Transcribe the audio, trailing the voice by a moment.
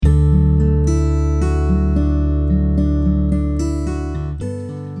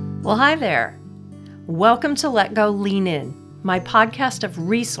Well, hi there. Welcome to Let Go Lean In, my podcast of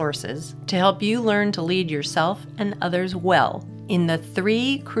resources to help you learn to lead yourself and others well in the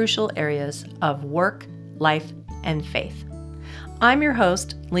three crucial areas of work, life, and faith. I'm your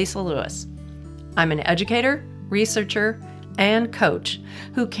host, Lisa Lewis. I'm an educator, researcher, and coach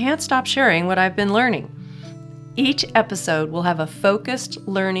who can't stop sharing what I've been learning. Each episode will have a focused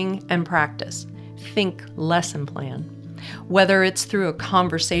learning and practice. Think lesson plan. Whether it's through a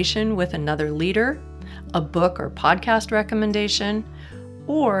conversation with another leader, a book or podcast recommendation,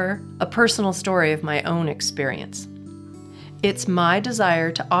 or a personal story of my own experience. It's my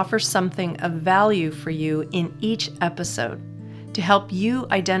desire to offer something of value for you in each episode to help you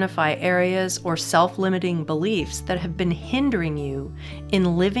identify areas or self-limiting beliefs that have been hindering you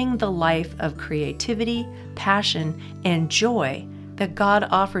in living the life of creativity, passion, and joy that God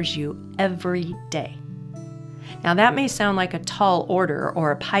offers you every day. Now, that may sound like a tall order or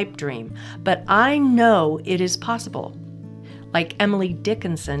a pipe dream, but I know it is possible. Like Emily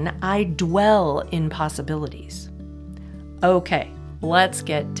Dickinson, I dwell in possibilities. Okay, let's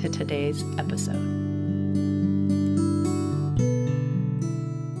get to today's episode.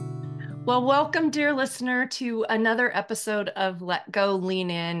 Well, welcome, dear listener, to another episode of Let Go Lean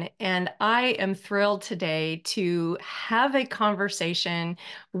In. And I am thrilled today to have a conversation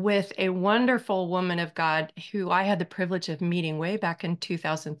with a wonderful woman of God who I had the privilege of meeting way back in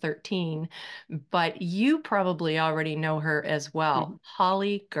 2013. But you probably already know her as well,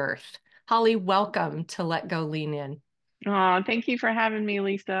 Holley Gerth. Holley, welcome to Let Go Lean In. Oh, thank you for having me,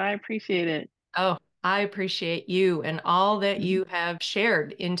 Lisa. I appreciate it. Oh, I appreciate you and all that you have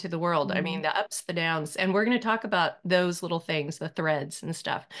shared into the world. I mean, the ups, the downs, and we're going to talk about those little things, the threads and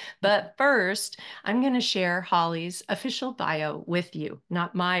stuff. But first, I'm going to share Holley's official bio with you,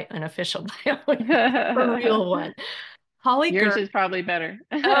 not my unofficial bio, a real one. Holley Yours Gerth. is probably better.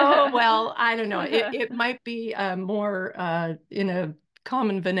 Oh, well, I don't know. It might be more in a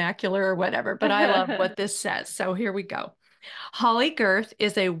common vernacular or whatever, but I love what this says. So here we go. Holley Gerth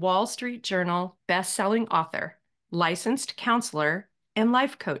is a Wall Street Journal best-selling author, licensed counselor, and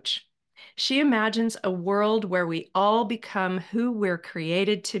life coach. She imagines a world where we all become who we're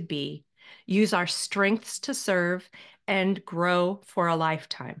created to be, use our strengths to serve, and grow for a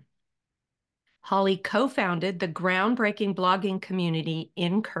lifetime. Holley co-founded the groundbreaking blogging community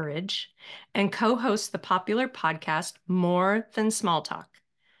Encourage and co-hosts the popular podcast More Than Small Talk.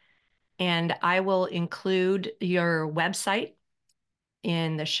 And I will include your website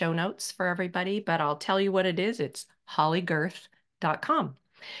in the show notes for everybody, but I'll tell you what it is. It's holleygerth.com.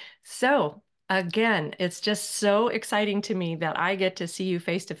 So again, it's just so exciting to me that I get to see you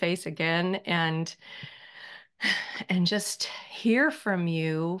face to face again and just hear from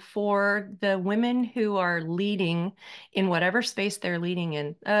you for the women who are leading in whatever space they're leading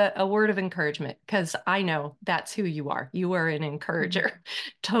in, a word of encouragement, because I know that's who you are. You are an encourager,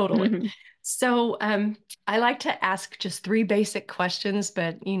 totally. So I like to ask just three basic questions,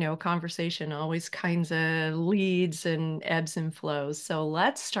 but conversation always kinds of leads and ebbs and flows. So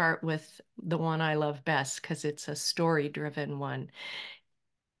let's start with the one I love best because it's a story-driven one.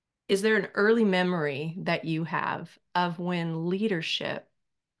 Is there an early memory that you have of when leadership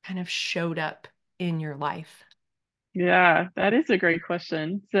kind of showed up in your life? Yeah, that is a great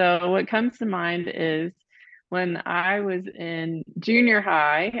question. So, what comes to mind is when I was in junior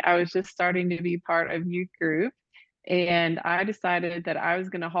high, I was just starting to be part of youth group. And I decided that I was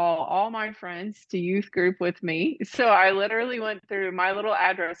going to haul all my friends to youth group with me. So I literally went through my little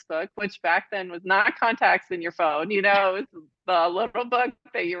address book, which back then was not contacts in your phone. It was the little book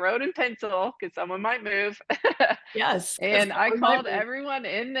that you wrote in pencil because someone might move. Yes, because And I someone might called move. everyone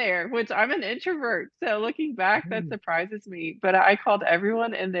in there, which I'm an introvert. So looking back, that surprises me. But I called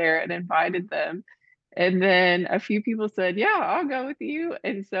everyone in there and invited them. And then a few people said, "Yeah, I'll go with you."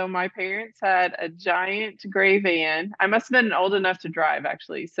 And so my parents had a giant gray van. I must have been old enough to drive,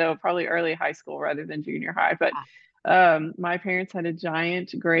 actually. So probably early high school rather than junior high. But my parents had a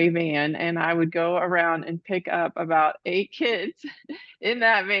giant gray van, and I would go around and pick up about 8 kids in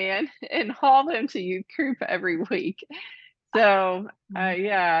that van and haul them to youth group every week. So,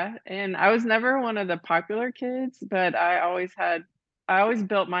 yeah, and I was never one of the popular kids, but I always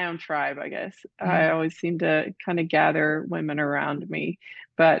built my own tribe, I guess. I always seemed to kind of gather women around me.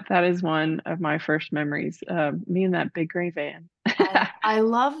 But that is one of my first memories, me in that big gray van. I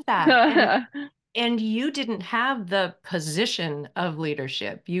love that. And you didn't have the position of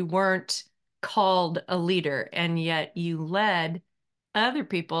leadership. You weren't called a leader, and yet you led other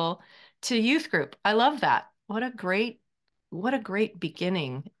people to youth group. I love that. What a great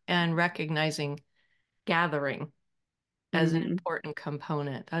beginning and recognizing gathering. as an Mhm. important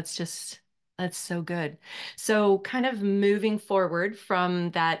component. That's so good. So, kind of moving forward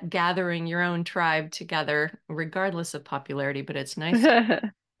from that gathering your own tribe together, regardless of popularity, but it's nice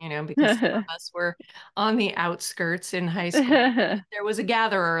to, because some of us were on the outskirts in high school. There was a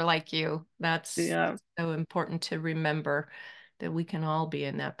gatherer like you. Yeah. That's so important to remember that we can all be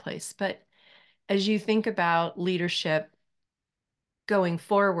in that place. But as you think about leadership going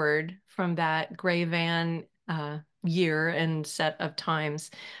forward from that gray van year and set of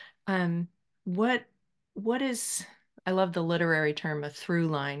times, um, what what is, I love the literary term, a through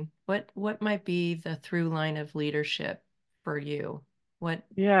line. What might be the through line of leadership for you? What?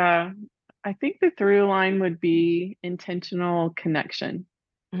 Yeah. I think the through line would be intentional connection.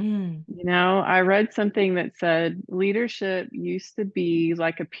 Mm, I read something that said leadership used to be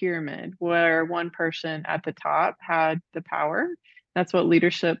like a pyramid where one person at the top had the power. That's what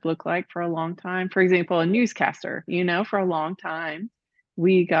leadership looked like for a long time. For example, a newscaster, for a long time,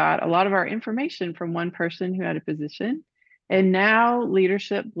 we got a lot of our information from one person who had a position. And now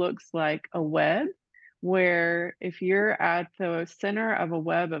leadership looks like a web where if you're at the center of a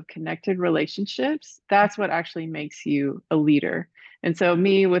web of connected relationships, that's what actually makes you a leader. And so,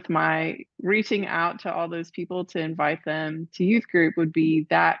 me with my reaching out to all those people to invite them to youth group would be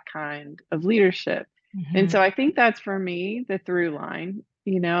that kind of leadership. And mhm. so, I think that's for me the through line,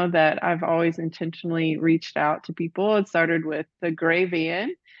 that I've always intentionally reached out to people. It started with the gray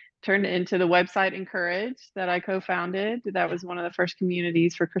van, turned into the website Encourage that I co founded. That Yeah, was one of the first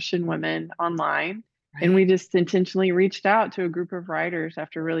communities for Christian women online. And right. we just intentionally reached out to a group of writers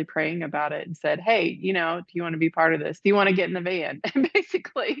after really praying about it and said, hey, do you want to be part of this? Do you want to get in the van? And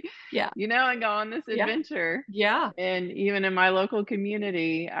basically, Yeah, and go on this yeah, adventure. yeah. And even in my local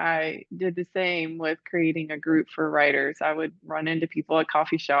community, I did the same with creating a group for writers. I would run into people at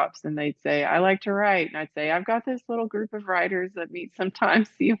coffee shops and they'd say, I like to write. And I'd say, I've got this little group of writers that meet sometimes.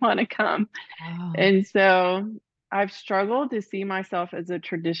 Do you want to come? Oh, And so I've struggled to see myself as a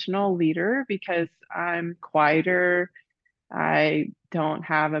traditional leader because I'm quieter. I don't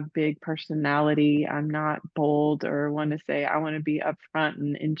have a big personality. I'm not bold or want to say I want to be upfront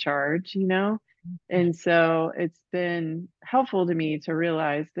and in charge. And so it's been helpful to me to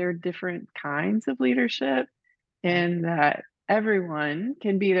realize there are different kinds of leadership right. and that everyone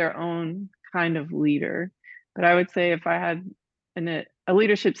can be their own kind of leader. But I would say if I had a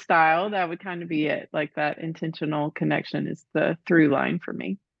leadership style, that would kind of be it. Like that intentional connection is the through line for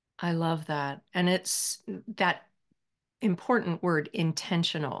me. I love that. And it's that important word,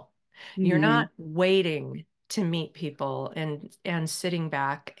 intentional. You're Hmm. not waiting to meet people and sitting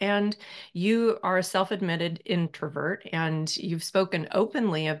back. And you are a self-admitted introvert, and you've spoken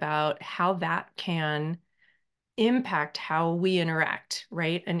openly about how that can impact how we interact,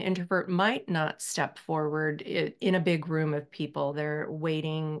 right? An introvert might not step forward in a big room of people. They're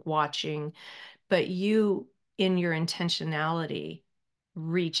waiting, watching, but you, in your intentionality,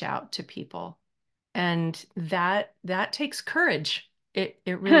 reach out to people. And that takes courage. It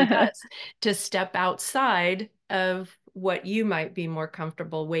really does, to step outside of what you might be more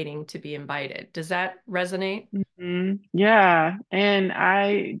comfortable waiting to be invited. Does that resonate? Yeah. And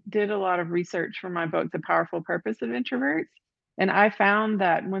I did a lot of research for my book, The Powerful Purpose of Introverts. And I found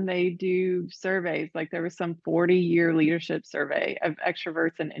that when they do surveys, like there was some 40-year leadership survey of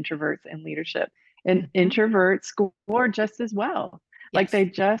extroverts and introverts in leadership, and Mhm. introverts scored just as well. Like Yes. they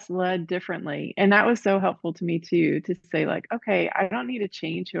just led differently. And that was so helpful to me too, to say, like, okay, I don't need to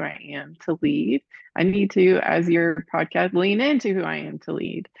change who I am to lead. I need to, as your podcast, lean into who I am to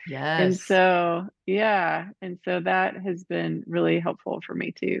lead. And Yes. so, yeah, and so that has been really helpful for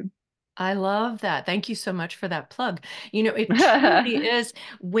me too. I love that. Thank you so much for that plug. It truly is,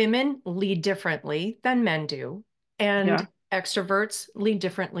 women lead differently than men do, and Yeah. extroverts lead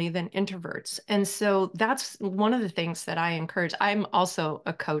differently than introverts. And so that's one of the things that I encourage. I'm also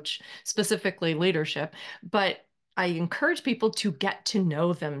a coach, specifically leadership, but I encourage people to get to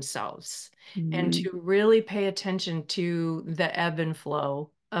know themselves and Mhm. to really pay attention to the ebb and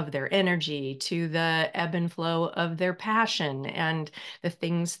flow of their energy, to the ebb and flow of their passion, and the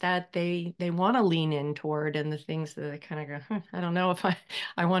things that they want to lean in toward, and the things that they kind of go, I don't know if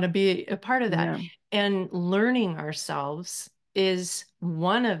I want to be a part of that. Yeah. And learning ourselves is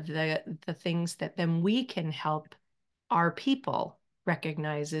one of the things that then we can help our people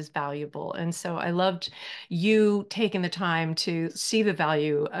recognize as valuable. And so I loved you taking the time to see the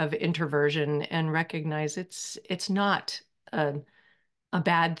value of introversion and recognize it's not a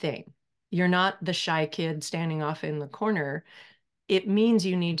bad thing. You're not the shy kid standing off in the corner. It means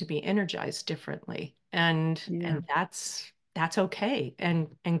you need to be energized differently, Yeah. and that's okay. And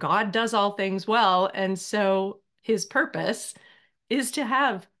God does all things well, and so his purpose is to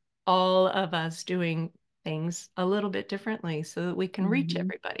have all of us doing things a little bit differently so that we can reach Hmm.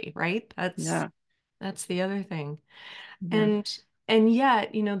 everybody, right? That's Yeah. that's the other thing. Yeah. And and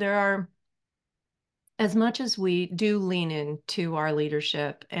yet, there are, as much as we do lean into our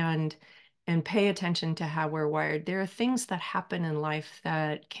leadership and pay attention to how we're wired, there are things that happen in life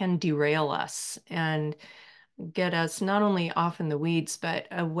that can derail us and get us not only off in the weeds, but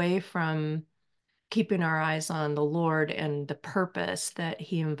away from keeping our eyes on the Lord and the purpose that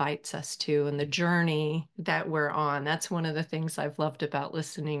He invites us to and the journey that we're on. That's one of the things I've loved about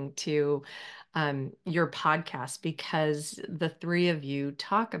listening to your podcast, because the three of you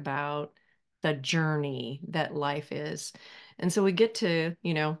talk about the journey that life is. And so we get to,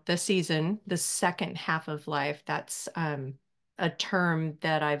 the season, the second half of life. That's a term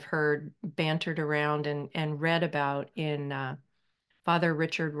that I've heard bantered around and read about in Father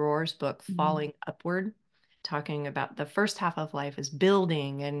Richard Rohr's book, Mhm. Falling Upward, talking about the first half of life is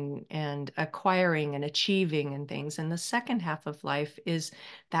building and acquiring and achieving and things. And the second half of life is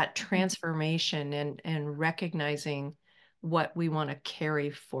that transformation and recognizing what we want to carry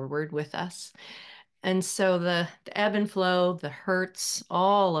forward with us. And so the ebb and flow, the hurts,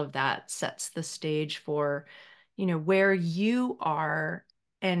 all of that sets the stage for, where you are,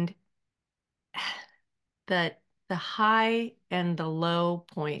 and that the high and the low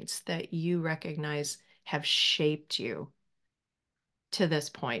points that you recognize have shaped you to this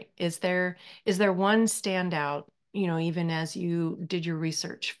point. Is there one standout, even as you did your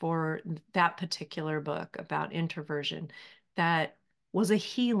research for that particular book about introversion, that was a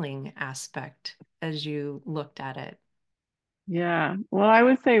healing aspect as you looked at it? Yeah. Well, I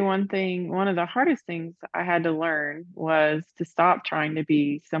would say one of the hardest things I had to learn was to stop trying to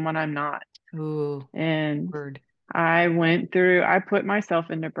be someone I'm not. Ooh, And word. I put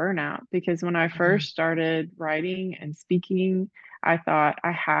myself into burnout because when I Mm, first started writing and speaking, I thought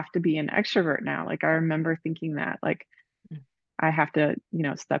I have to be an extrovert now. Like I remember thinking that, like, mm, I have to,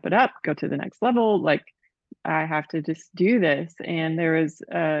 step it up, go to the next level. Like I have to just do this. And there was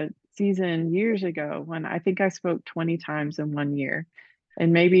a season years ago when I think I spoke 20 times in 1 year.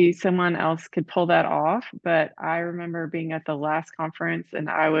 And maybe someone else could pull that off. But I remember being at the last conference and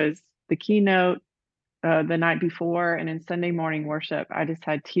I was the keynote the night before. And in Sunday morning worship, I just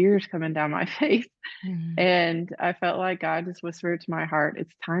had tears coming down my face. mm, And I felt like God just whispered to my heart,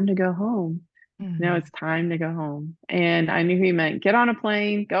 it's time to go home. No, mm. it's time to go home. And I knew he meant get on a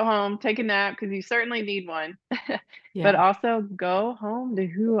plane, go home, take a nap because you certainly need one. But Yeah. also go home to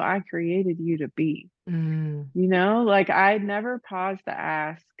who I created you to be. Mm, Like I never paused to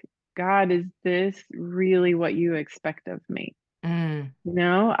ask, God, is this really what you expect of me? mm.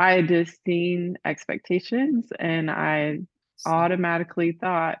 I had just seen expectations and I So, automatically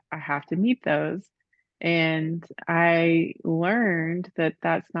thought I have to meet those. And I learned that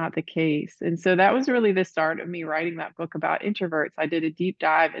that's not the case. And so that was really the start of me writing that book about introverts. I did a deep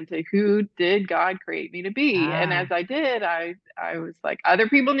dive into who did God create me to be. And as ah, I did, I was like, other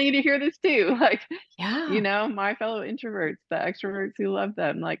people need to hear this too. Like, yeah. my fellow introverts, the extroverts who love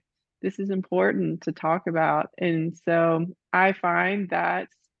them, like this is important to talk about. And so I find that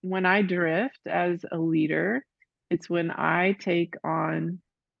when I drift as a leader, it's when I take on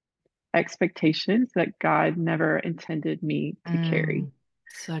expectations that God never intended me to carry. Mm,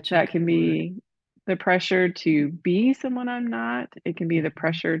 such a That good can word. be the pressure to be someone I'm not. It can be the Mhm.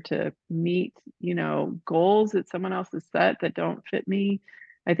 pressure to meet, goals that someone else has set that don't fit me.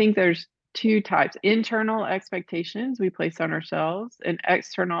 I think there's two types: internal expectations we place on ourselves, and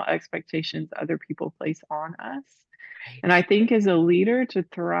external expectations other people place on us. And I Right. think as a leader, to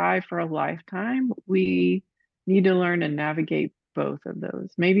thrive for a lifetime, we need to learn to navigate both of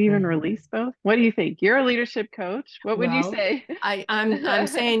those, maybe even Mhm. release both. What do you think? You're a leadership coach. What would you Well, say? I'm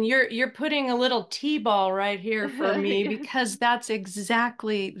saying you're putting a little T-ball right here for me, Yes. because that's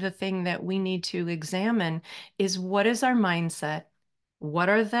exactly the thing that we need to examine is what is our mindset? What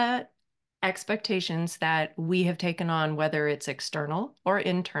are the expectations that we have taken on, whether it's external or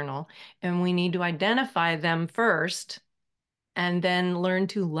internal? And we need to identify them first and then learn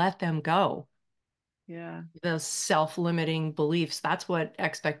to let them go. Yeah. Those self-limiting beliefs. That's what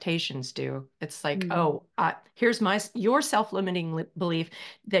expectations do. It's like, Mhm. oh, here's your self-limiting belief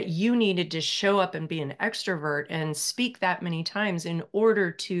that you needed to show up and be an extrovert and speak that many times in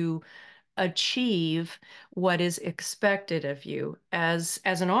order to achieve what is expected of you as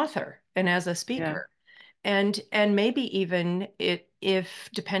an author and as a Yeah. speaker. And maybe even if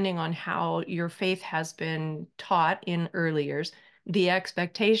depending on how your faith has been taught in early years, the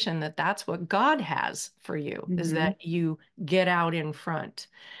expectation that that's what God has for you is Mhm. that you get out in front.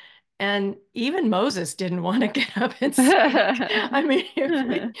 And even Moses didn't want to get up and speak. I mean,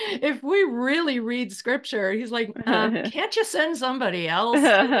 if we really read scripture, he's like, can't you send somebody else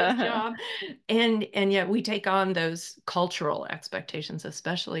to this job? And yet we take on those cultural expectations,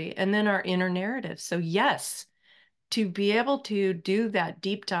 especially, and then our inner narrative. So yes, to be able to do that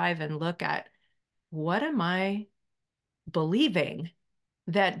deep dive and look at what am I believing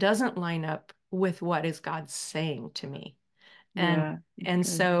that doesn't line up with what is God saying to me? and Yeah, that's and good.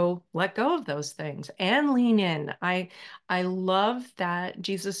 so let go of those things and lean in. I love that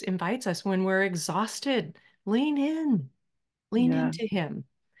Jesus invites us when we're exhausted, lean Yeah. into him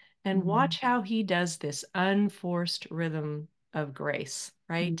and Mhm. watch how he does this unforced rhythm of grace, Mm.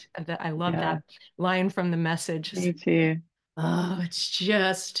 right? I love Yeah, that line from the Message. me too. Oh, it's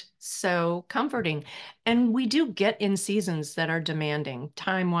just so comforting. And we do get in seasons that are demanding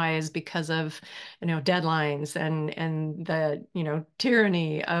time-wise because of, deadlines and the,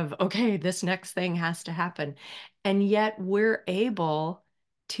 tyranny of, okay, this next thing has to happen. And yet we're able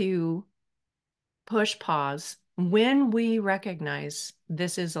to push pause when we recognize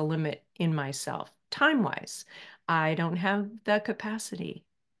this is a limit in myself, time wise. I don't have the capacity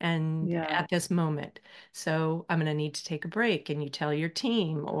and Yeah. at this moment. So I'm going to need to take a break. And you tell your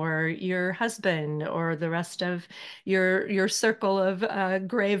team or your husband or the rest of your circle of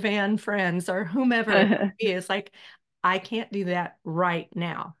gray van friends or whomever it might be. It's like, I can't do that right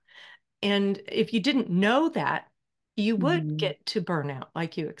now. And if you didn't know that, you would Mhm. get to burnout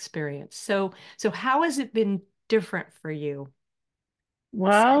like you experienced. So how has it been different for you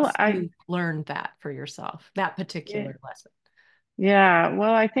Well, since you learned that for yourself, that yeah, particular lesson? yeah.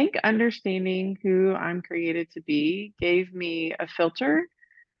 Well, I think understanding who I'm created to be gave me a filter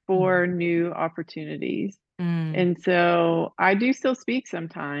Mm, for new opportunities. mm, And so I do still speak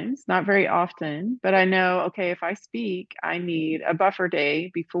sometimes, not very often, but I know, okay, if I speak, I need a buffer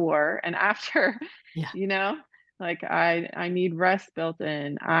day before and after, yeah, you know, like I need rest built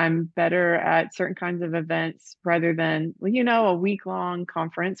in. I'm better at certain kinds of events rather than, well, a week long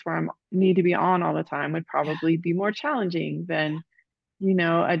conference where I'm need to be on all the time would yeah, probably be more challenging than,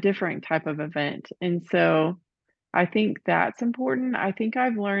 a different type of event. And so I think that's important. I think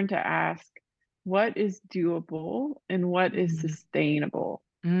I've learned to ask what is doable and what is mm, sustainable,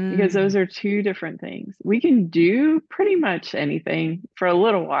 because mm, those are two different things. We can do pretty much anything for a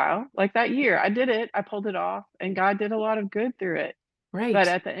little while. Like that year, I did it, I pulled it off, and God did a lot of good through it. But right.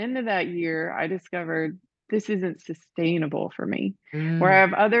 at the end of that year, I discovered this isn't sustainable for me. Where I Mm,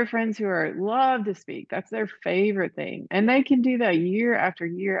 have other friends who are love to speak. That's their favorite thing. And they can do that year after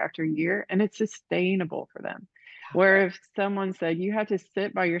year after year, and it's sustainable for them. Where if someone said you have to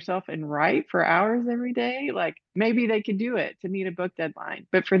sit by yourself and write for hours every day, like maybe they could do it to meet a book deadline,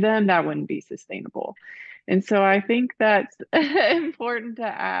 but for them, that wouldn't be sustainable. And so I think that's important to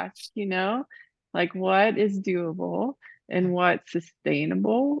ask, like what is doable and what's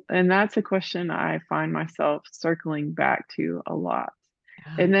sustainable? And that's a question I find myself circling back to a lot.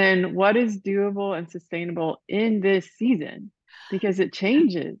 yeah, And then what is doable and sustainable in this season? Because it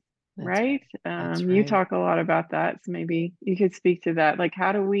changes, that's right? right. That's You right. talk a lot about that, so maybe you could speak to that. Like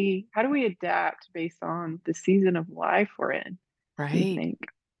how do we adapt based on the season of life we're in, do you Right. think?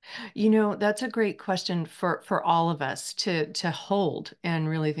 That's a great question for all of us to hold and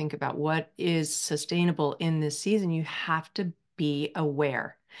really think about what is sustainable in this season. You have to be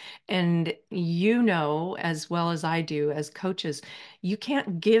aware. And as well as I do as coaches, you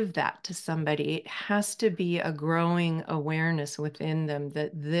can't give that to somebody. It has to be a growing awareness within them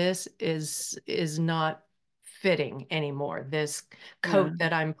that this is not fitting anymore. This Yeah. coat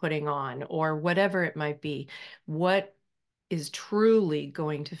that I'm putting on or whatever it might be. What is truly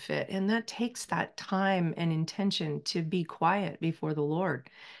going to fit. And that takes that time and intention to be quiet before the Lord.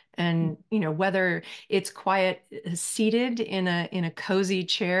 And whether it's quiet seated in a cozy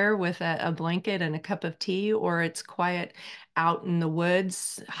chair with a blanket and a cup of tea, or it's quiet out in the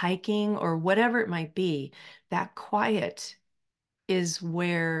woods hiking or whatever it might be, that quiet is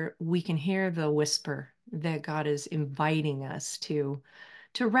where we can hear the whisper that God is inviting us to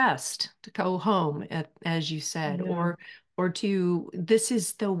rest, to go home, as you said, Yeah. or to this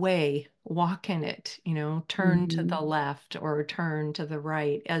is the way, walk in it, turn to Hmm. the left or turn to the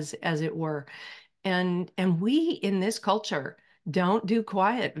right, as it were. And we in this culture don't do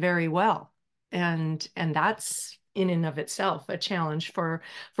quiet very well. And that's in and of itself a challenge for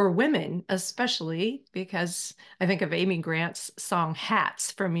women, especially because I think of Amy Grant's song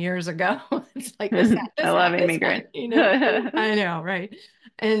Hats from years ago. It's like I love this hat, immigrants. I know, right?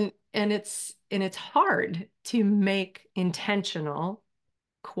 And it's hard to make intentional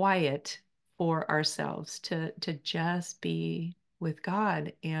quiet for ourselves to just be with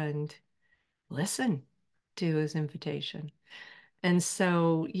God and listen to his invitation. And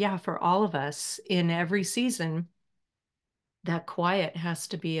so, yeah, for all of us in every season, that quiet has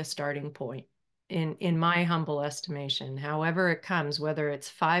to be a starting point in my humble estimation, however it comes, whether it's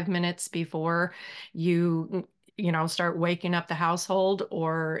 5 minutes before start waking up the household,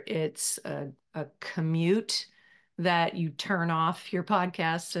 or it's a commute that you turn off your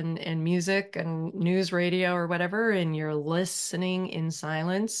podcasts and music and news radio or whatever, and you're listening in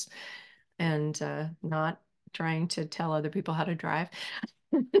silence and not trying to tell other people how to drive,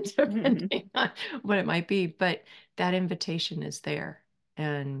 depending on what it might be. But that invitation is there,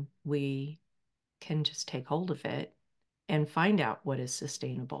 and we can just take hold of it and find out what is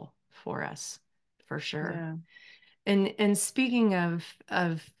sustainable for us, for sure. Yeah. And speaking of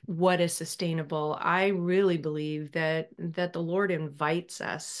what is sustainable, I really believe that the Lord invites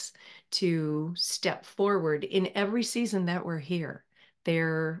us to step forward in every season that we're here.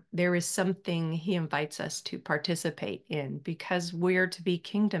 There is something he invites us to participate in because we're to be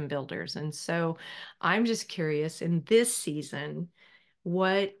kingdom builders. And so I'm just curious in this season,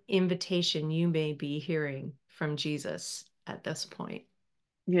 what invitation you may be hearing from Jesus at this point.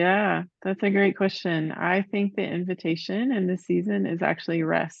 Yeah, that's a great question. I think the invitation in this season is actually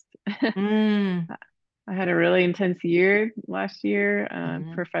rest. Mm, I had a really intense year last year,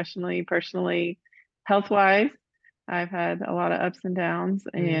 mhm, professionally, personally, health wise. I've had a lot of ups and downs,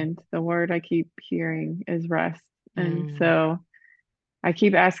 mm, and the word I keep hearing is rest. And mm. so I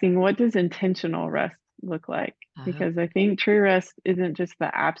keep asking, what does intentional rest look like? Ah, Because I think true rest isn't just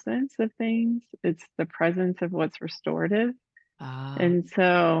the absence of things, it's the presence of what's restorative. ah, And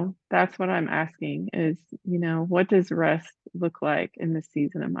so that's what I'm asking is, what does rest look like in this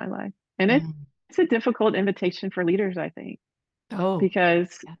season of my life? And mm. it's a difficult invitation for leaders, I think, Oh,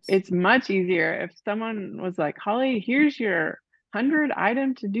 because yes. it's much easier if someone was like, Holly, here's your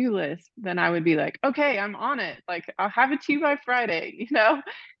 100-item to-do list, then I would be like, okay, I'm on it. Like, I'll have it to you by Friday,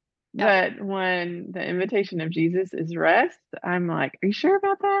 Yep. But when the invitation of Jesus is rest, I'm like, are you sure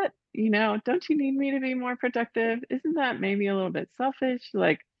about that? Don't you need me to be more productive? Isn't that maybe a little bit selfish?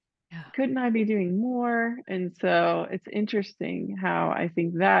 Like, Yeah. couldn't I be doing more? And so it's interesting how I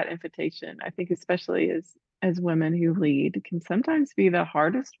think that invitation, I think especially as women who lead, can sometimes be the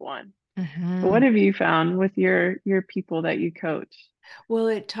hardest one. Hmm. What have you found with your people that you coach? Well,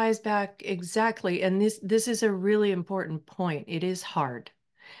 it ties back exactly, and this is a really important point. It is hard.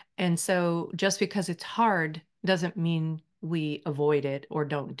 And so just because it's hard doesn't mean we avoid it or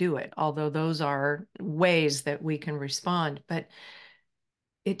don't do it, although those are ways that we can respond. But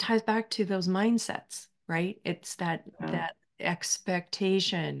it ties back to those mindsets, right? It's that Yeah. that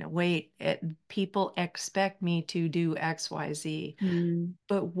expectation. Wait, people expect me to do X, Y, Z. Mm,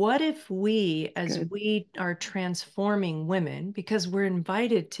 But what if we, it's as good. we are transforming women, because we're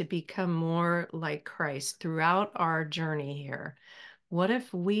invited to become more like Christ throughout our journey here, what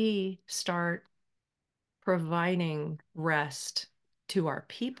if we start providing rest to our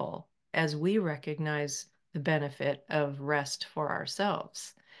people as we recognize the benefit of rest for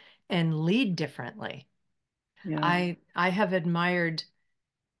ourselves and lead differently? Yeah. I have admired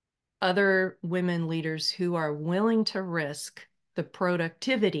other women leaders who are willing to risk the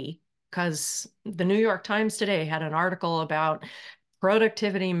productivity, because the New York Times today had an article about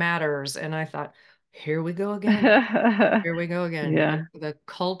productivity matters. And I thought, here we go again. Here we go again. Yeah. The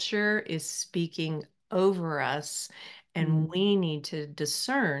culture is speaking over us, and Mm, we need to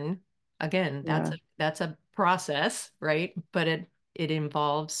discern. Again, yeah. that's a process, right? But it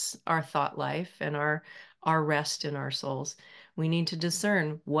involves our thought life and our rest in our souls. We need to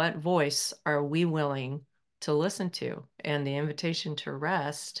discern what voice are we willing to listen to, and the invitation to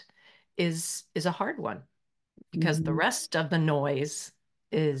rest is a hard one because the Hmm. rest of the noise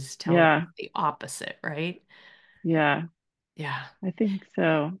is telling Yeah. the opposite, right? Yeah. Yeah. I think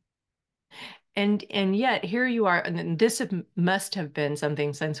so. And yet here you are, and must have been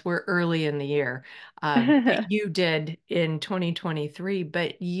something since we're early in the year that you did in 2023,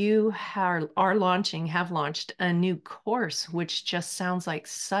 but are launching, have launched a new course, which just sounds like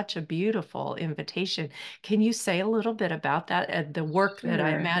such a beautiful invitation. Can you say a little bit about that? The work that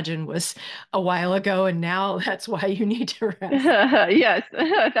I Sure. imagine was a while ago, and now that's why you need to rest. Yes,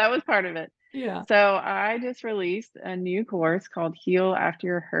 that was part of it. Yeah. So I just released a new course called Heal After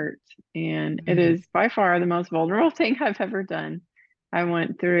Your Hurt, and it Mm, is by far the most vulnerable thing I've ever done. I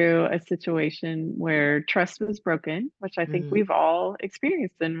went through a situation where trust was broken, which I think mm, we've all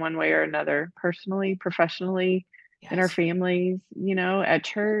experienced in one way or another, personally, professionally, in our yes. families, at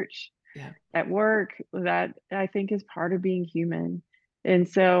church, Yeah. at work. That I think is part of being human. And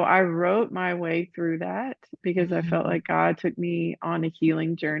so I wrote my way through that because I felt Mm. like God took me on a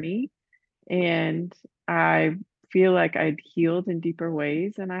healing journey. And I feel like I'd healed in deeper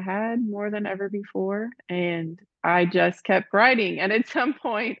ways than I had more than ever before. And I just kept writing. And at some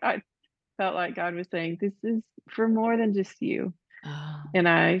point, I felt like God was saying, this is for more than just you. Oh, And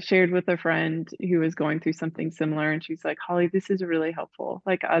I shared with a friend who was going through something similar, and she's like, Holly, this is really helpful.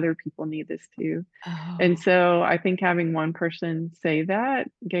 Like other people need this too. And oh, so I think having one person say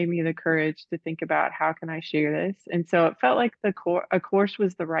that gave me the courage to think about how can I share this. And so it felt like a course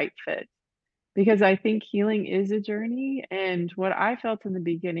was the right fit because I think healing is a journey. And what I felt in the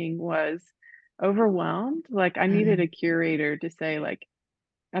beginning was overwhelmed. Like I needed mm. a curator to say, like,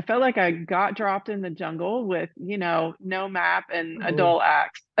 I felt like I got dropped in the jungle with, no map and a Oh. dull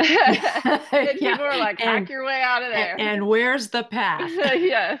axe. And Yeah. people were like, hack And, your way out of there. and where's the path?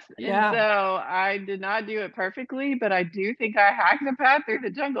 Yes. And so Yeah. I did not do it perfectly, but I do think I hacked the path through the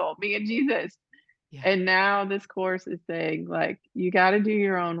jungle, me and Jesus. Yeah. And now this course is saying, like, you got to do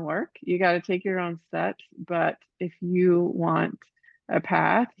your own work, you got to take your own steps. But if you want a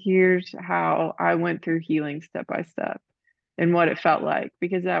path, here's how I went through healing step by step and what it felt like,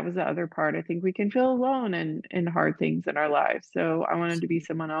 because that was the other part. I think we can feel alone in hard things in our lives. So I wanted to be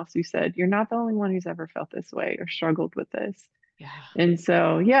someone else who said, you're not the only one who's ever felt this way or struggled with this. Yeah. And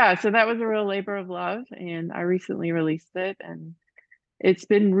so, yeah, so that was a real labor of love. And I recently released it. And it's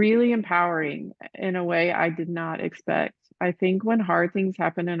been really empowering in a way I did not expect. I think when hard things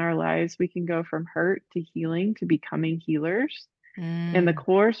happen in our lives, we can go from hurt to healing to becoming healers. And the Mm.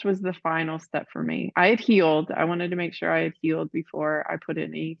 course was the final step for me. I had healed. I wanted to make sure I had healed before I put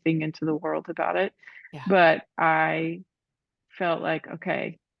anything into the world about it. Yeah. But I felt like,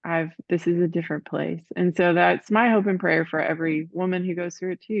 okay, this is a different place. And so that's my hope and prayer for every woman who goes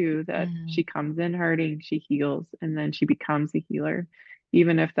through it too, that Mm. she comes in hurting, she heals, and then she becomes a healer.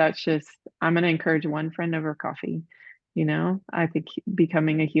 Even if that's just, I'm going to encourage one friend over coffee. I think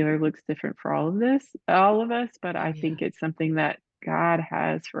becoming a healer looks different for all of us, but Oh, I yeah. think it's something that God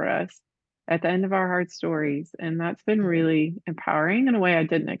has for us at the end of our hard stories. And that's been Mm. really empowering in a way I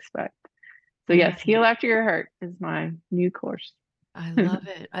didn't expect. So yes, Mm. heal after your hurt is my new course. I love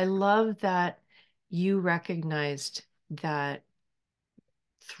it. I love that you recognized that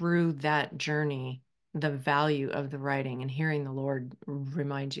through that journey, the value of the writing and hearing the Lord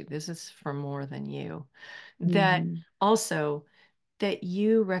remind you this is for more than you. That Mhm. also that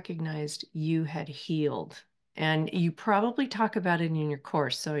you recognized you had healed. And you probably talk about it in your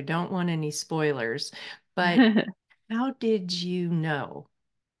course, so I don't want any spoilers. But how did you know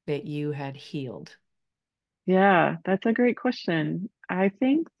that you had healed? Yeah, that's a great question. I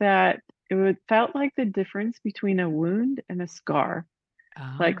think that felt like the difference between a wound and a scar.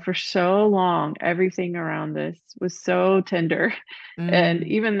 Like Oh. for so long, everything around this was so tender. And Mm.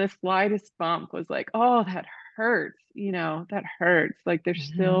 even the slightest bump was like, oh, that hurts, that hurts. Like there's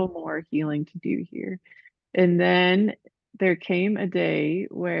Hmm. still more healing to do here. And then there came a day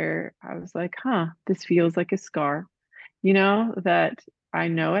where I was like, huh, this feels like a scar. That I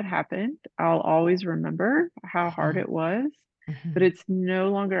know it happened. I'll always remember how hard Hmm. it was, but Hmm. it's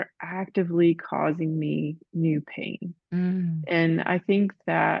no longer actively causing me new pain. Mm. And I think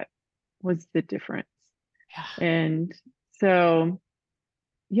that was the difference. Yeah. And so,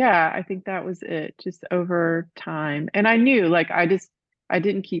 yeah, I think that was it just over time. And I knew, like, I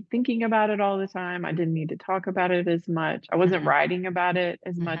didn't keep thinking about it all the time. I didn't need to talk about it as much. I wasn't Hmm. writing about it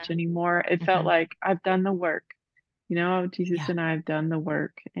as much Hmm. anymore. It felt Hmm. like I've done the work. Jesus Yeah. and I have done the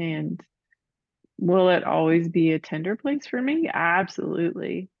work. And will it always be a tender place for me?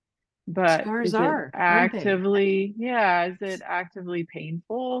 Absolutely. But Scars are, aren't they? is it actively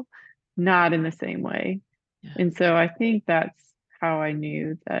painful? Not in the same way. Yeah. And so I think that's how I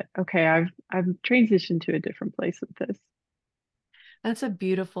knew that, okay, I've transitioned to a different place with this. That's a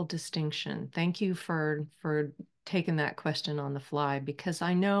beautiful distinction. Thank you for taking that question on the fly because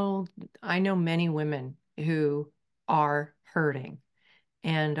I know many women who are hurting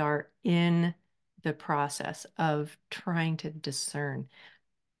and are in the process of trying to discern.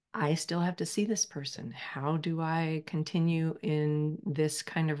 I still have to see this person. How do I continue in this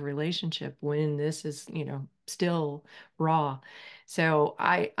kind of relationship when this is, still raw? So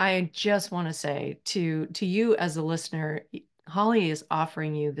I just want to say to you as a listener, Holley is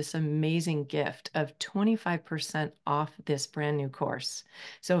offering you this amazing gift of 25% off this brand new course.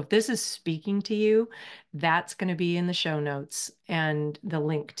 So if this is speaking to you, that's going to be in the show notes and the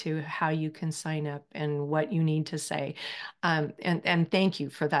link to how you can sign up and what you need to say. And thank you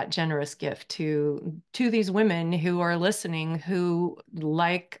for that generous gift to these women who are listening, who,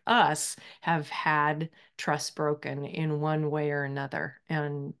 like us, have had trust broken in one way or another.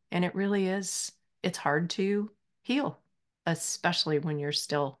 And it really is, it's hard to heal, especially when you're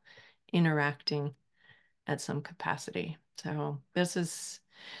still interacting at some capacity. So this is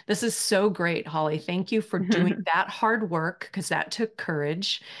so great, Holley. Thank you for doing that hard work, because that took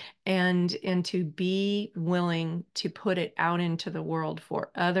courage, and to be willing to put it out into the world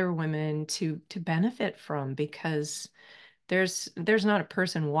for other women to benefit from, because there's not a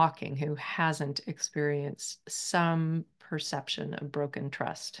person walking who hasn't experienced some perception of broken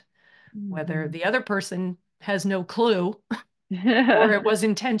trust, whether the other person has no clue or it was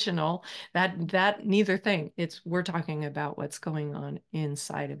intentional. That neither thing. We're talking about what's going on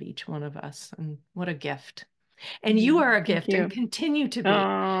inside of each one of us, and what a gift. And you are a Thank gift and you. continue to be.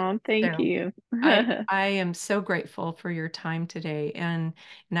 Oh, thank So you. I am so grateful for your time today, and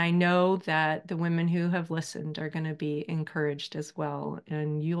I know that the women who have listened are going to be encouraged as well,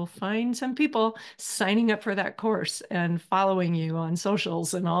 and you'll find some people signing up for that course and following you on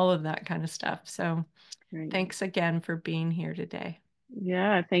socials and all of that kind of stuff. So Great. thanks again for being here today.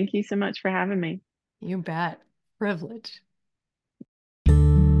 Yeah, thank you so much for having me. You bet. Privilege.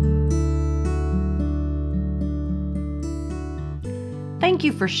 Thank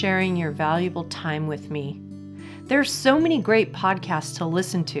you for sharing your valuable time with me. There's so many great podcasts to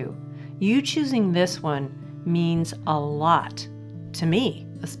listen to. You choosing this one means a lot to me,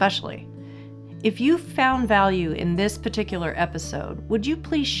 especially. If you found value in this particular episode, would you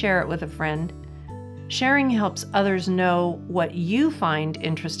please share it with a friend? Sharing helps others know what you find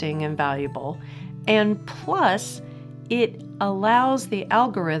interesting and valuable, and plus, it allows the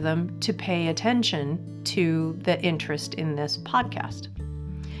algorithm to pay attention to the interest in this podcast.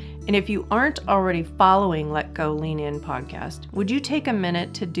 And if you aren't already following Let Go Lean In podcast, would you take a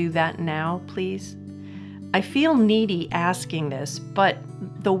minute to do that now, please? I feel needy asking this, but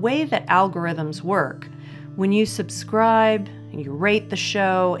the way that algorithms work, when you subscribe, and you rate the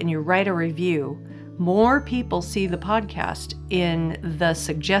show, and you write a review, more people see the podcast in the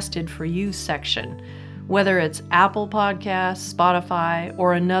suggested for you section, whether it's Apple Podcasts, Spotify,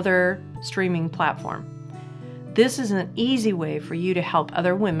 or another streaming platform. This is an easy way for you to help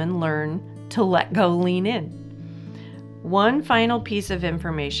other women learn to let go lean in. One final piece of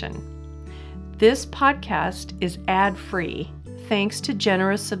information. This podcast is ad-free thanks to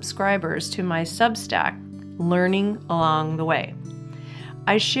generous subscribers to my Substack, Learning Along the Way.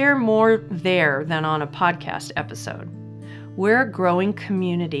 I share more there than on a podcast episode. We're a growing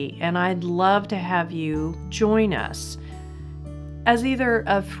community, and I'd love to have you join us as either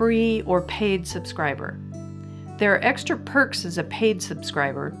a free or paid subscriber. There are extra perks as a paid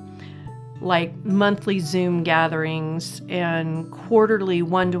subscriber, like monthly Zoom gatherings and quarterly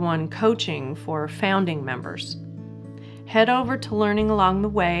one-to-one coaching for founding members. Head over to Learning Along the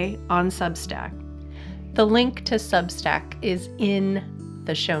Way on Substack. The link to Substack is in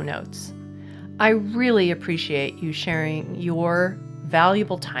the show notes. I really appreciate you sharing your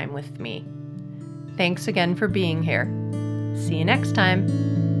valuable time with me. Thanks again for being here. See you next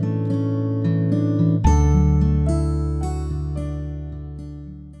time.